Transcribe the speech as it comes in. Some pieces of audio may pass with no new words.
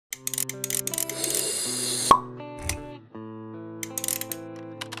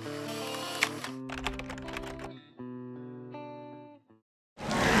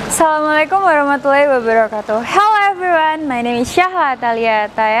Assalamualaikum warahmatullahi wabarakatuh. Hello everyone, my name is Syahla Athalia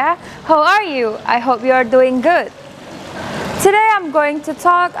Athaya. How are you? I hope you are doing good. Today I'm going to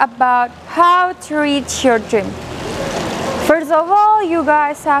talk about how to reach your dream. First of all, you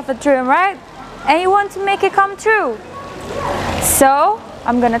guys have a dream, right? And you want to make it come true. So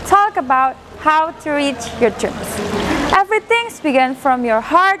I'm gonna talk about how to reach your dreams. Everything begins from your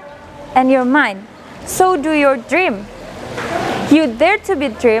heart and your mind. So do your dream. You dare to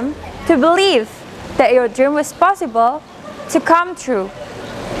be dream, to believe that your dream was possible to come true.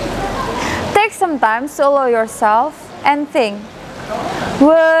 Take some time to allow yourself and think,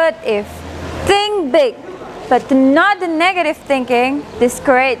 what if? Think big, but do not the negative thinking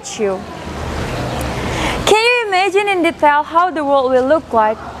discourage you. Can you imagine in detail how the world will look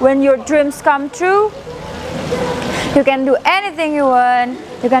like when your dreams come true? You can do anything you want,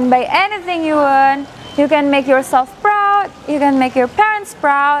 you can buy anything you want, you can make yourself proud, you can make your parents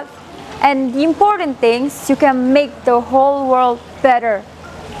proud, and the important things, you can make the whole world better.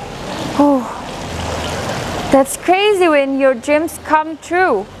 Whew. That's crazy when your dreams come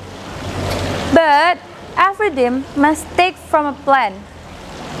true. But every dream must take from a plan.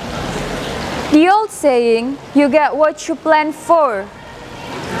 The old saying, you get what you plan for.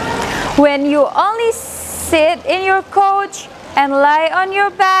 When you only sit in your couch and lie on your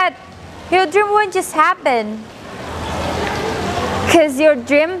bed, your dream won't just happen. Because your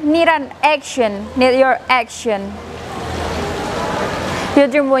dream need an action, need your action. Your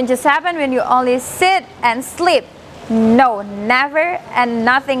dream won't just happen when you only sit and sleep. No, never, and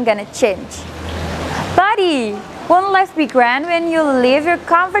nothing gonna change. Buddy, won't life be grand when you leave your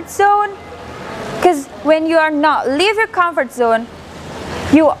comfort zone? Because when you are not leave your comfort zone,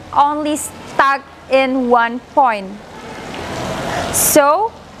 you only stuck in one point.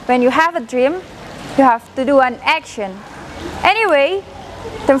 So, when you have a dream, you have to do an action. Anyway,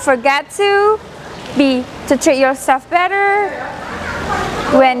 don't forget to treat yourself better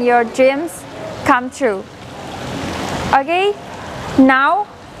when your dreams come true. Okay? Now,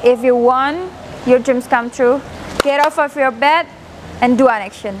 if you want your dreams come true, get off of your bed and do an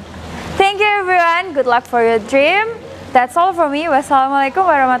action. Thank you everyone. Good luck for your dream. That's all from me. Wassalamualaikum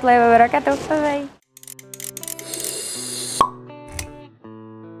warahmatullahi wabarakatuh.